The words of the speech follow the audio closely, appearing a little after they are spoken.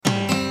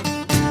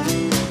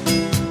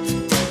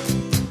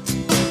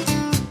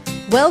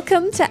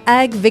Welcome to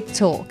Ag Vic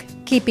Talk,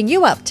 keeping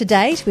you up to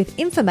date with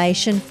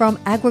information from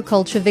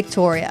Agriculture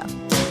Victoria.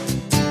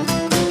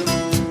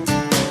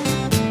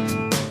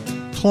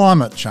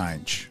 Climate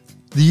change.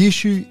 The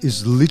issue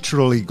is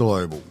literally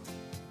global.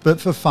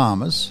 But for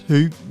farmers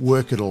who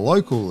work at a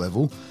local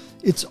level,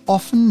 it's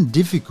often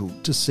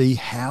difficult to see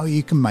how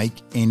you can make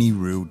any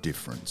real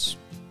difference.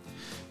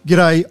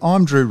 G'day,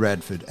 I'm Drew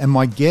Radford, and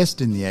my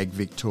guest in the Ag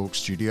Vic Talk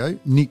studio,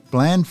 Nick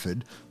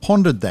Blandford,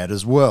 pondered that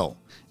as well.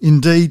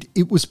 Indeed,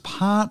 it was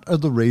part of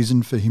the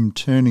reason for him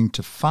turning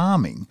to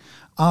farming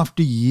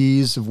after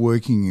years of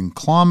working in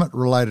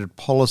climate-related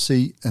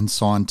policy and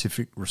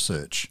scientific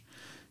research.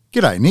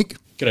 G'day, Nick.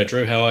 G'day,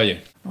 Drew. How are you?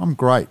 I'm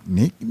great,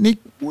 Nick. Nick,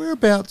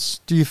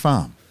 whereabouts do you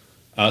farm?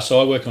 So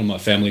I work on my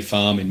family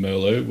farm in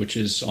Merloo, which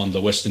is on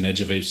the western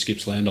edge of East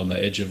Gippsland on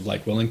the edge of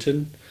Lake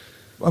Wellington.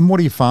 And what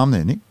do you farm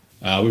there, Nick?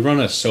 We run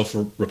a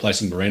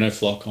self-replacing merino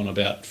flock on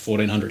about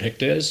 1,400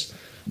 hectares.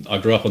 I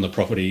grew up on the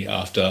property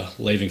after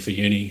leaving for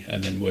uni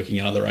and then working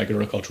in other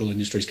agricultural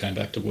industries, came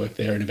back to work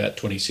there in about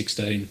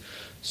 2016.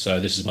 So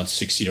this is my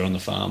sixth year on the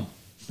farm.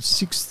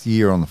 Sixth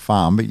year on the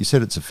farm, but you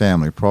said it's a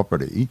family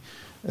property.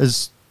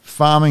 Has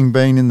farming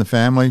been in the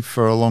family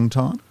for a long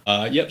time?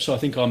 Yep, so I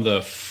think I'm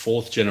the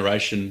fourth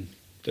generation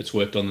that's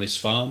worked on this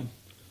farm.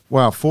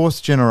 Wow,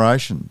 fourth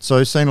generation. So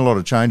you've seen a lot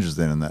of changes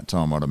then in that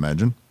time, I'd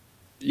imagine.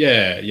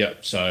 Yeah.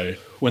 So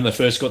when they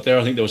first got there,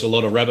 I think there was a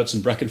lot of rabbits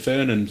and bracken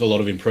fern and a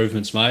lot of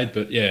improvements made.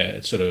 But yeah,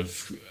 it's sort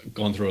of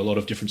gone through a lot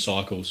of different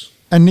cycles.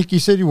 And Nick, you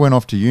said you went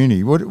off to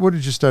uni. What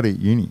did you study at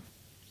uni?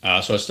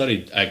 So I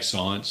studied ag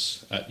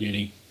science at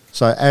uni.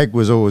 So ag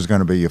was always going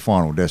to be your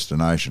final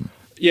destination?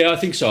 Yeah, I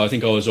think so. I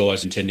think I was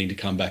always intending to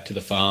come back to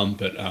the farm,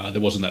 but there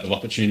wasn't that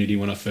opportunity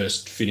when I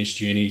first finished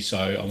uni, so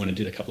I went and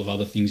did a couple of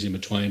other things in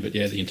between. But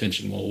yeah, the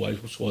intention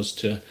always was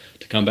to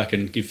come back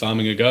and give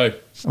farming a go.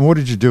 And what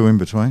did you do in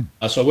between?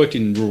 So I worked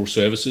in rural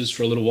services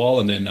for a little while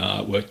and then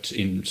worked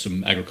in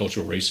some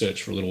agricultural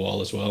research for a little while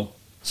as well.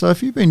 So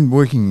if you've been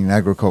working in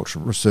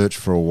agricultural research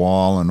for a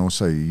while and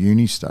also your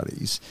uni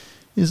studies,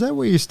 is that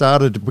where you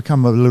started to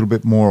become a little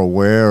bit more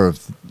aware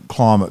of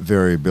climate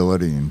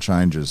variability and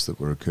changes that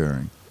were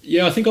occurring?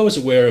 Yeah, I think I was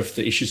aware of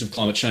the issues of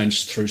climate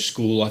change through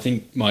school. I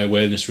think my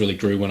awareness really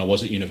grew when I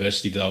was at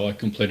university, though. I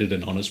completed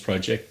an honours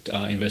project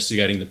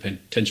investigating the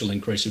potential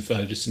increase in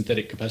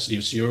photosynthetic capacity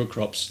of cereal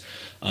crops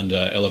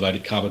under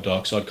elevated carbon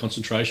dioxide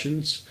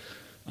concentrations.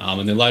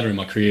 And then later in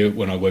my career,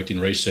 when I worked in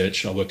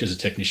research, I worked as a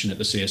technician at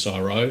the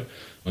CSIRO,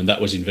 and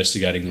that was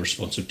investigating the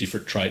response of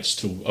different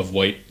traits of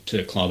wheat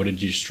to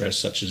climate-induced stress,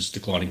 such as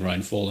declining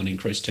rainfall and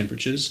increased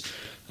temperatures.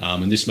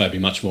 And this made me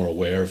much more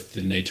aware of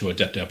the need to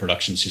adapt our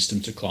production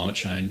system to climate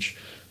change,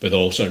 but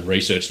also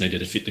research needed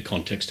to fit the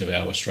context of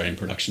our Australian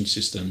production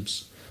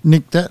systems.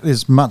 Nick, that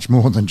is much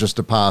more than just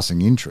a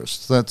passing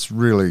interest. That's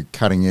really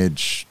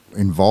cutting-edge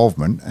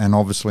involvement and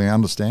obviously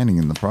understanding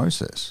in the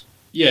process.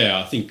 Yeah,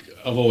 I think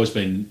I've always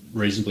been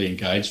reasonably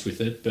engaged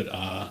with it, but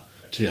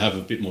to have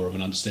a bit more of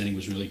an understanding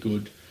was really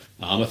good.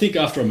 I think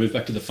after I moved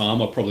back to the farm,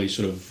 I probably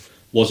sort of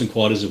wasn't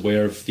quite as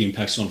aware of the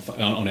impacts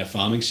on our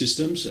farming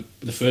systems.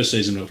 The first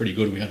season were pretty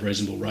good. We had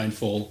reasonable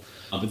rainfall.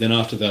 But then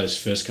after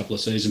those first couple of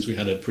seasons, we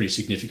had a pretty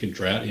significant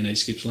drought in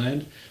East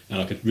Gippsland,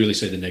 and I could really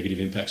see the negative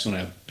impacts on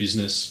our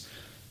business.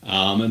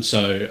 And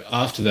so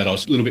after that, I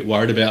was a little bit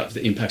worried about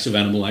the impacts of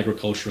animal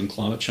agriculture and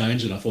climate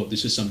change, and I thought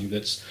this is something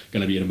that's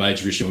going to be a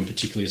major issue, and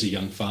particularly as a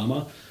young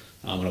farmer.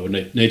 And I would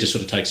need to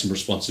sort of take some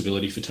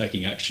responsibility for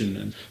taking action.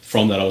 And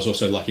from that, I was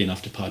also lucky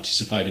enough to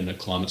participate in a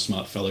Climate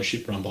Smart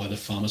Fellowship run by the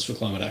Farmers for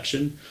Climate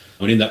Action.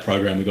 And in that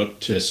program, we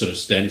got to sort of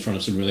stand in front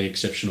of some really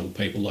exceptional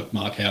people like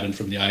Mark Howden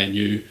from the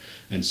ANU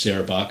and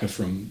Sarah Barker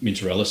from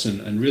Minter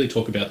Ellison, and really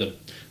talk about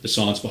the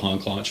science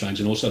behind climate change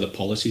and also the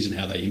policies and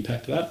how they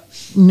impact that.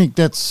 Nick,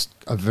 that's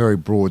a very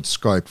broad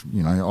scope.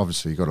 You know,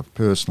 obviously you've got a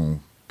personal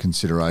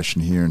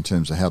consideration here in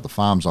terms of how the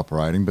farm's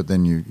operating, but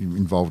then you're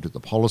involved at the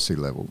policy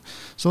level.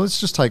 So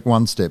let's just take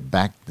one step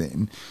back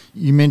then.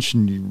 You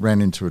mentioned you ran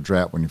into a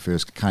drought when you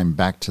first came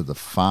back to the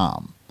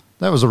farm.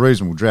 That was a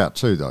reasonable drought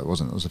too, though,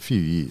 wasn't it? It was a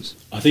few years.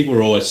 I think we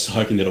were always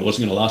hoping that it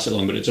wasn't going to last that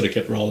long, but it sort of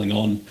kept rolling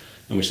on,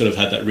 and we sort of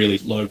had that really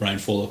low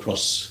rainfall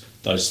across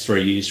those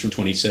 3 years from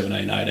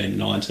 2017, 18,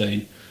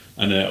 19.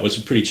 And it was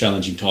a pretty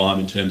challenging time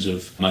in terms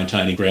of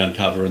maintaining ground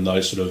cover and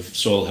those sort of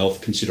soil health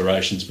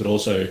considerations, but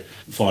also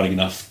finding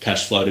enough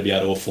cash flow to be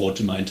able to afford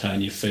to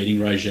maintain your feeding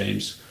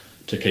regimes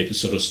to keep the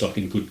sort of stock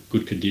in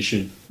good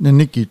condition. Now,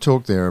 Nick, you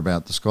talked there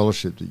about the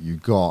scholarship that you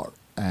got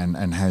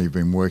and how you've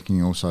been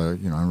working also,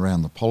 you know,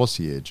 around the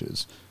policy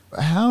edges.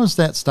 How is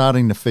that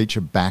starting to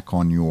feature back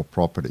on your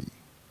property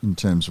in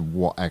terms of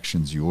what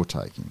actions you're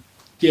taking?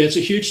 Yeah, it's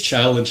a huge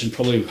challenge, and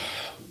probably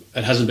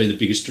it hasn't been the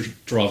biggest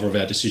driver of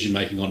our decision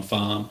making on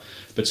farm,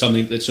 but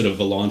something that sort of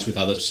aligns with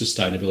other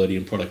sustainability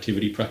and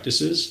productivity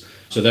practices.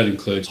 So that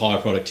includes higher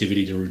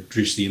productivity to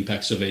reduce the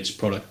impacts of each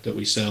product that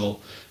we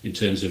sell in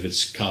terms of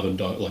its carbon,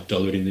 like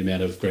diluting the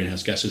amount of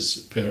greenhouse gases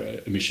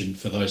per emission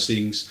for those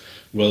things,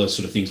 as well as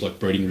sort of things like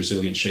breeding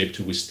resilient sheep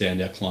to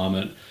withstand our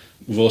climate,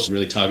 We've also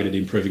really targeted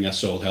improving our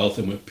soil health,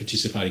 and we're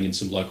participating in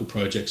some local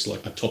projects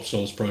like a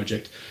topsoils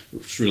project,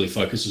 which really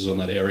focuses on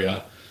that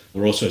area.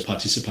 We're also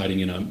participating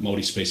in a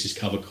multi-species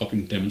cover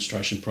cropping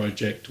demonstration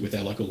project with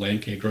our local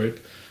land care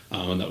group,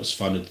 and that was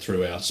funded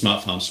through our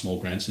Smart Farm Small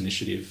Grants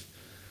initiative.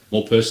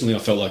 More personally, I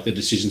felt like the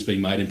decisions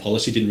being made in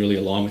policy didn't really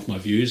align with my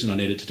views, and I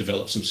needed to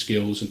develop some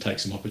skills and take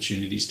some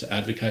opportunities to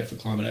advocate for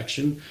climate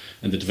action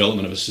and the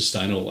development of a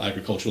sustainable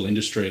agricultural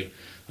industry.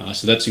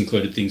 So that's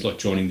included things like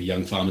joining the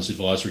Young Farmers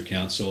Advisory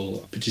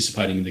Council,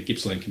 participating in the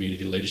Gippsland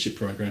Community Leadership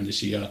Program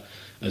this year,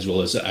 as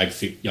well as the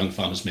AgFit Young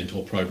Farmers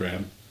Mentor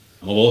Program.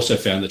 I've also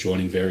found that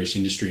joining various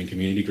industry and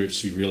community groups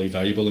to be really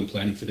valuable in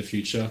planning for the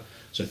future.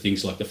 So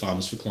things like the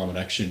Farmers for Climate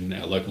Action,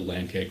 our local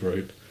land care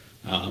group.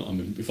 I'm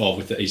involved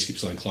with the East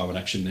Gippsland Climate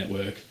Action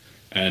Network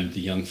and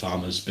the Young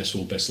Farmers Best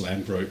Soil Best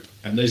Land group.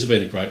 And these have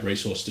been a great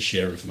resource to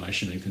share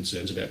information and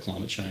concerns about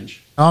climate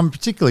change. I'm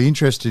particularly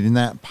interested in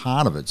that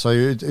part of it. So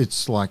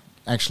it's like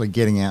actually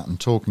getting out and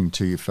talking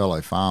to your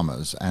fellow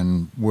farmers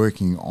and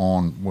working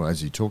on, well,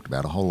 as you talked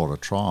about, a whole lot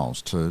of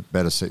trials to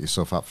better set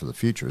yourself up for the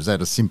future. Is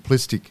that a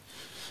simplistic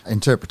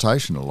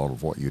interpretation, a lot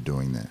of what you're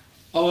doing there?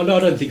 Oh, no, I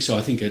don't think so.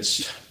 I think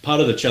it's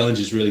part of the challenge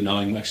is really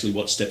knowing actually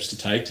what steps to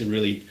take to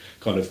really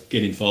kind of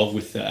get involved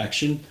with the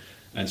action.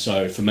 And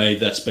so for me,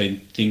 that's been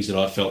things that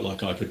I felt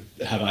like I could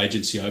have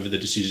agency over the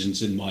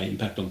decisions and my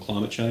impact on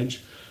climate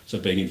change. So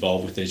being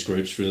involved with these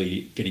groups,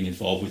 really getting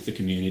involved with the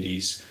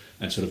communities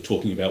and sort of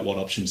talking about what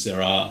options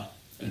there are.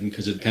 And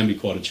because it can be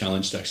quite a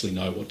challenge to actually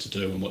know what to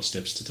do and what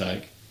steps to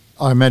take.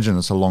 I imagine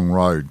it's a long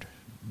road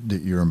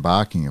that you're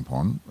embarking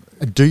upon.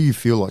 Do you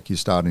feel like you're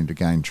starting to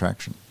gain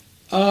traction?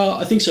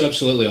 I think so,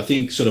 absolutely. I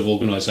think sort of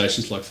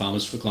organisations like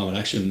Farmers for Climate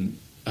Action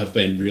have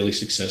been really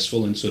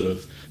successful in sort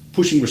of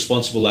pushing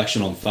responsible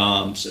action on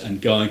farms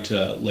and going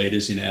to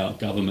leaders in our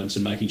governments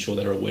and making sure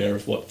they're aware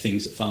of what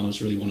things that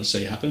farmers really want to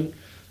see happen.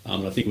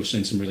 And I think we've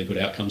seen some really good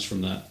outcomes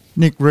from that.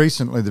 Nick,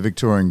 recently the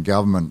Victorian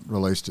Government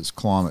released its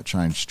climate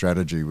change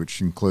strategy,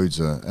 which includes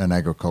an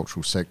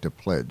agricultural sector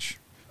pledge.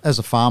 As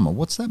a farmer,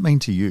 what's that mean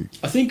to you?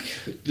 I think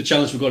the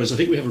challenge we've got is I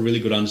think we have a really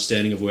good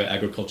understanding of where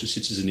agriculture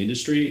sits as an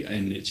industry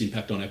and its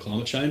impact on our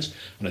climate change.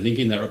 And I think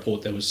in that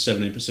report there was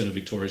 17% of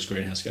Victoria's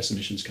greenhouse gas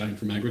emissions came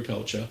from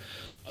agriculture.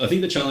 I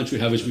think the challenge we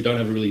have is we don't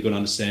have a really good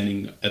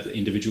understanding at the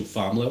individual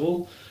farm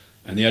level.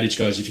 And the adage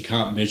goes, if you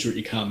can't measure it,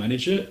 you can't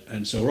manage it.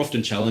 And so we're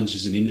often challenged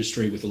as an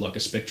industry with like a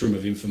spectrum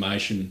of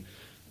information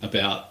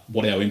about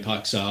what our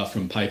impacts are,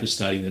 from papers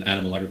stating that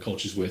animal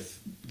agriculture is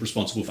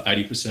responsible for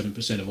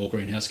 87% of all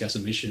greenhouse gas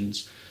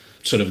emissions.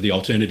 Sort of the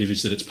alternative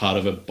is that it's part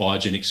of a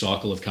biogenic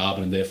cycle of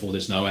carbon and therefore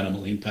there's no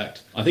animal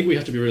impact. I think we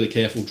have to be really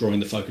careful drawing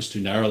the focus too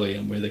narrowly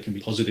and where there can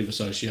be positive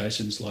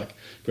associations, like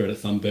Greta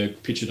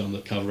Thunberg pictured on the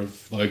cover of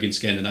Vogue in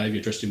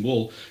Scandinavia dressed in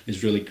wool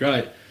is really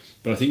great.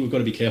 But I think we've got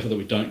to be careful that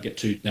we don't get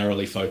too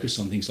narrowly focused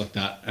on things like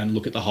that and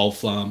look at the whole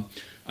farm.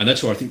 And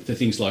that's where I think the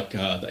things like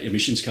the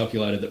emissions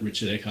calculator that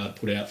Richard Eckard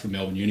put out from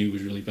Melbourne Uni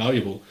was really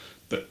valuable.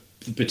 But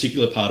the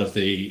particular part of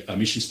the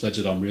emissions pledge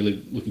that I'm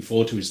really looking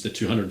forward to is the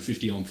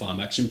 250 on-farm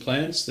action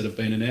plans that have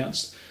been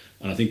announced.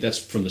 And I think that's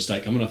from the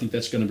state government. I think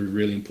that's going to be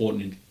really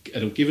important.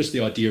 It'll give us the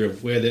idea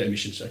of where the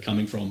emissions are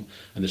coming from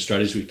and the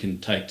strategies we can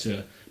take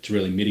to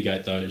really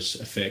mitigate those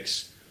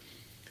effects.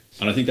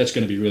 And I think that's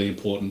going to be really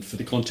important for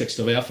the context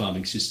of our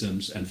farming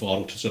systems and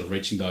vital to sort of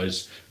reaching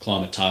those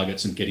climate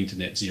targets and getting to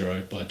net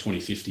zero by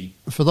 2050.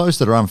 For those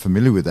that are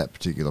unfamiliar with that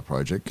particular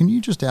project, can you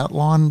just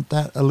outline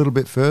that a little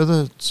bit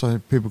further so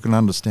people can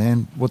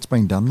understand what's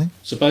being done there?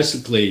 So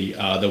basically,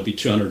 there'll be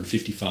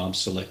 250 farms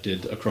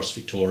selected across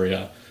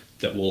Victoria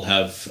that will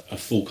have a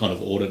full kind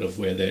of audit of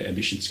where their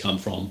emissions come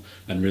from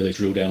and really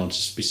drill down on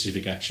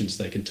specific actions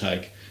they can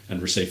take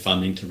and receive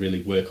funding to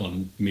really work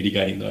on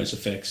mitigating those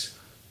effects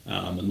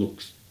and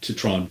look to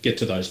try and get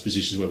to those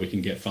positions where we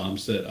can get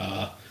farms that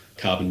are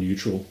carbon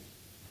neutral.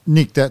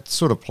 Nick, that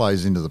sort of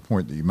plays into the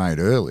point that you made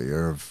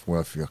earlier of, well,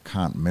 if you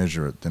can't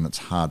measure it, then it's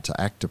hard to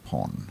act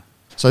upon.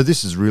 So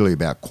this is really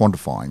about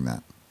quantifying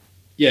that.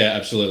 Yeah,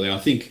 absolutely. I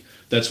think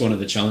that's one of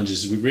the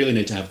challenges. We really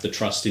need to have the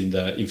trust in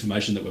the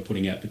information that we're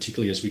putting out,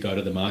 particularly as we go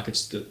to the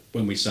markets, that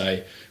when we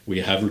say we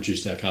have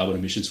reduced our carbon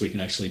emissions, we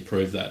can actually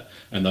prove that.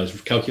 And those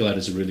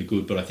calculators are really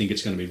good, but I think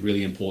it's going to be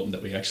really important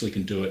that we actually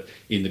can do it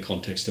in the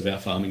context of our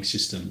farming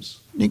systems.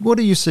 Nick, what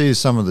do you see as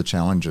some of the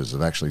challenges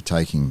of actually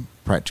taking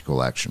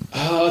practical action?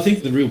 I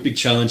think the real big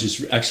challenge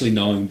is actually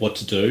knowing what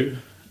to do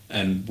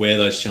and where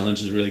those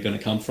challenges are really going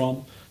to come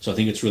from. So I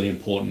think it's really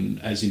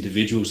important as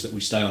individuals that we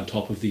stay on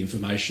top of the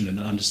information and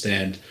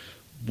understand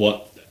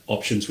what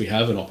options we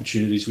have and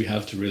opportunities we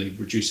have to really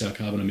reduce our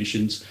carbon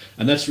emissions.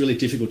 And that's really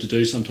difficult to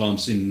do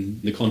sometimes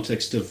in the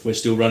context of we're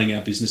still running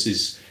our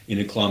businesses in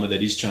a climate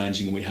that is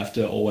changing and we have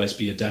to always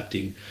be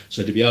adapting.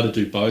 So to be able to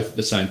do both at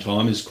the same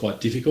time is quite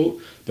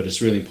difficult, but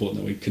it's really important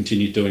that we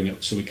continue doing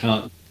it. So we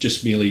can't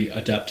just merely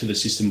adapt to the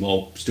system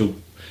while still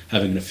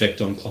having an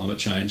effect on climate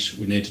change.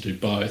 We need to do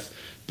both.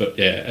 But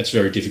yeah, it's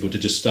very difficult to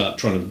just start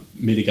trying to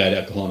mitigate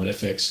our climate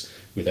effects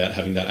without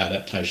having that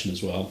adaptation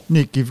as well.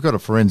 Nick, you've got a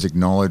forensic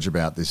knowledge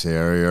about this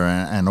area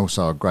and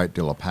also a great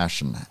deal of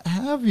passion.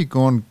 How have you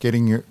gone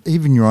getting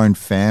even your own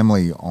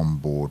family on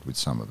board with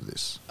some of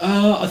this?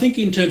 I think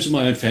in terms of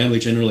my own family,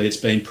 generally it's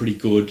been pretty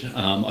good.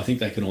 I think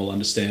they can all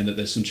understand that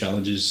there's some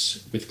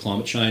challenges with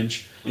climate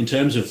change. In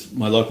terms of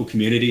my local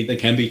community, there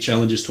can be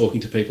challenges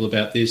talking to people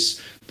about this,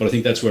 but I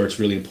think that's where it's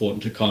really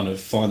important to kind of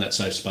find that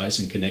safe space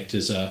and connect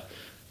as a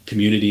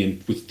community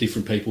and with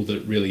different people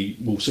that really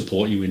will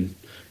support you in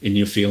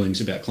your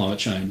feelings about climate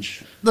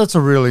change. That's a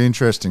really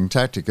interesting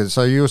tactic.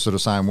 So you're sort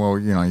of saying, well,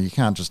 you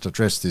can't just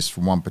address this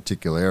from one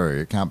particular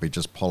area. It can't be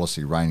just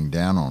policy raining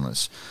down on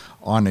us.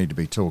 I need to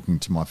be talking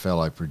to my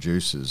fellow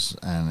producers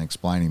and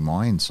explaining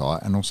my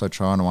insight and also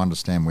trying to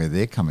understand where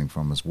they're coming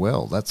from as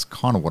well. That's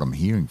kind of what I'm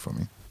hearing from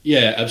you.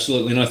 Yeah,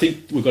 absolutely. And I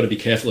think we've got to be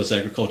careful as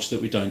agriculture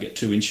that we don't get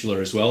too insular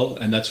as well.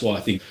 And that's why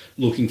I think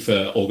looking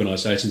for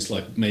organisations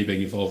like me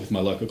being involved with my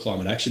local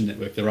climate action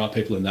network, there are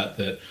people in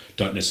that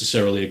don't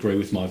necessarily agree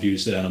with my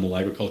views that animal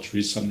agriculture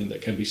is something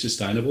that can be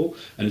sustainable.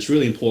 And it's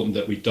really important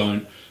that we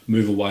don't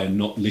move away and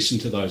not listen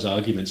to those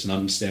arguments and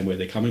understand where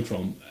they're coming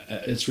from.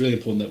 It's really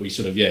important that we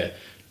sort of,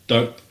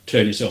 don't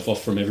turn yourself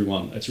off from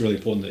everyone. It's really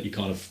important that you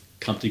kind of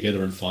come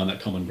together and find that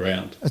common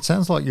ground. It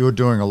sounds like you're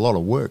doing a lot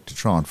of work to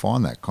try and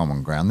find that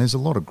common ground. There's a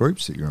lot of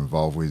groups that you're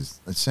involved with.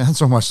 It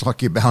sounds almost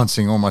like you're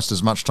balancing almost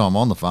as much time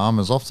on the farm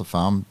as off the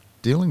farm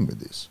dealing with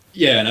this.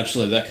 Yeah, and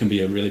absolutely, that can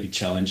be a really big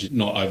challenge,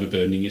 not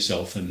overburdening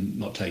yourself and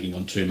not taking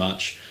on too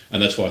much.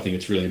 And that's why I think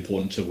it's really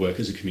important to work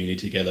as a community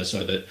together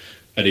so that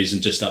it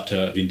isn't just up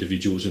to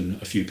individuals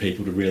and a few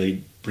people to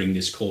really bring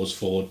this cause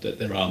forward, that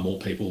there are more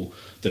people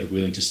that are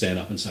willing to stand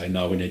up and say,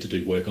 no, we need to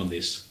do work on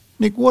this.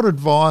 Nick, what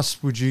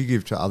advice would you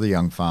give to other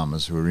young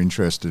farmers who are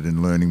interested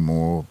in learning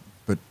more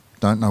but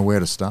don't know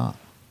where to start?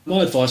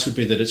 My advice would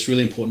be that it's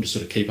really important to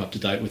sort of keep up to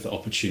date with the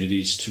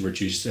opportunities to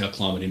reduce our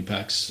climate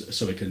impacts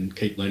so we can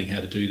keep learning how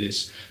to do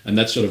this. And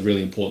that's sort of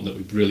really important that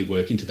we really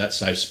work into that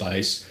safe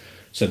space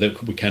so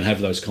that we can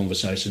have those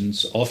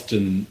conversations.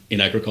 Often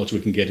in agriculture,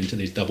 we can get into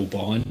these double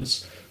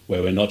binds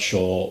where we're not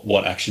sure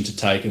what action to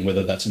take and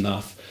whether that's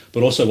enough,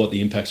 but also what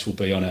the impacts will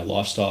be on our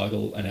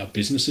lifestyle and our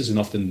businesses. And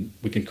often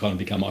we can kind of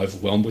become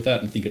overwhelmed with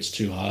that and think it's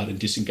too hard and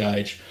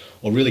disengage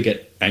or really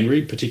get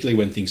angry, particularly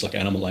when things like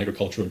animal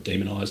agriculture are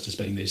demonised as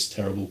being this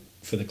terrible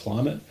for the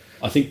climate.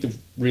 I think the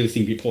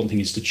important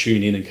thing is to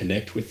tune in and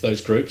connect with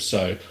those groups.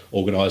 So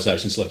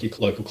organisations like your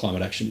local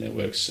climate action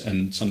networks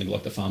and something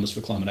like the Farmers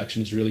for Climate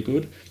Action is really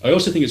good. I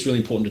also think it's really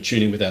important to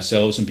tune in with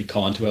ourselves and be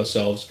kind to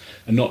ourselves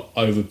and not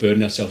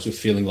overburden ourselves with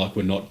feeling like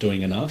we're not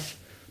doing enough.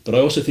 But I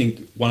also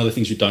think one of the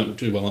things we don't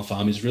do well on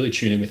farm is really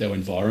tune in with our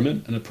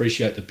environment and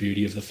appreciate the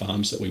beauty of the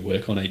farms that we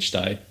work on each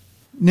day.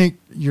 Nick,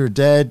 you're a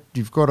dad,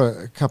 you've got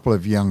a couple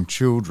of young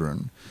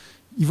children.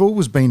 You've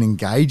always been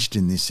engaged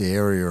in this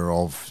area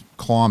of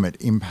climate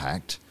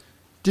impact.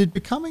 Did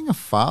becoming a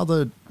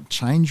father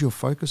change your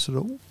focus at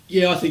all?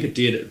 Yeah, I think it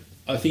did.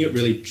 I think it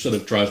really sort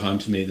of drove home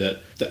to me that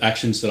the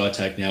actions that I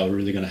take now are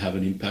really going to have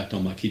an impact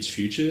on my kids'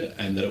 future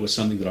and that it was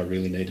something that I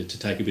really needed to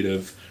take a bit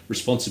of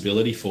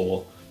responsibility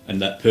for,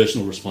 and that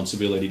personal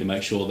responsibility to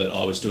make sure that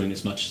I was doing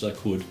as much as I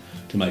could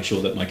to make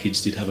sure that my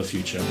kids did have a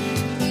future.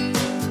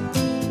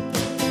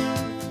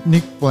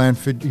 Nick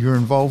Blandford, you're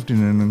involved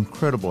in an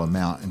incredible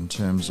amount in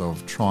terms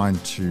of trying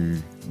to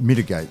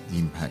mitigate the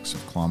impacts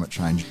of climate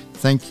change.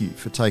 Thank you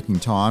for taking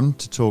time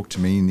to talk to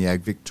me in the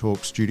AgVic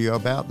Talk studio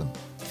about them.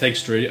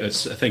 Thanks, Drew.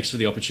 Thanks for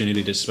the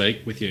opportunity to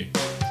speak with you.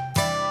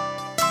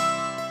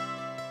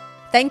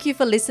 Thank you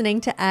for listening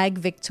to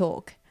AgVic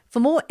Talk. For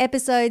more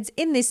episodes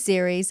in this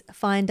series,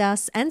 find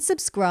us and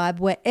subscribe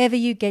wherever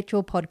you get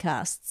your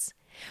podcasts.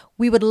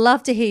 We would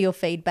love to hear your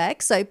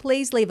feedback, so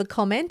please leave a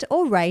comment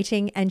or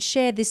rating and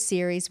share this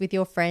series with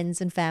your friends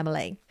and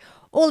family.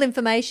 All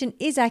information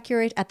is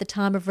accurate at the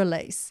time of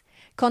release.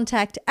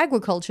 Contact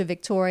Agriculture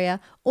Victoria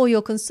or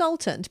your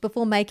consultant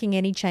before making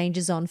any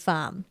changes on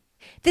farm.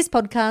 This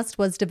podcast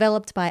was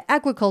developed by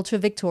Agriculture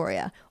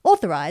Victoria,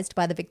 authorised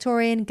by the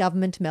Victorian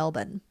Government,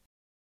 Melbourne.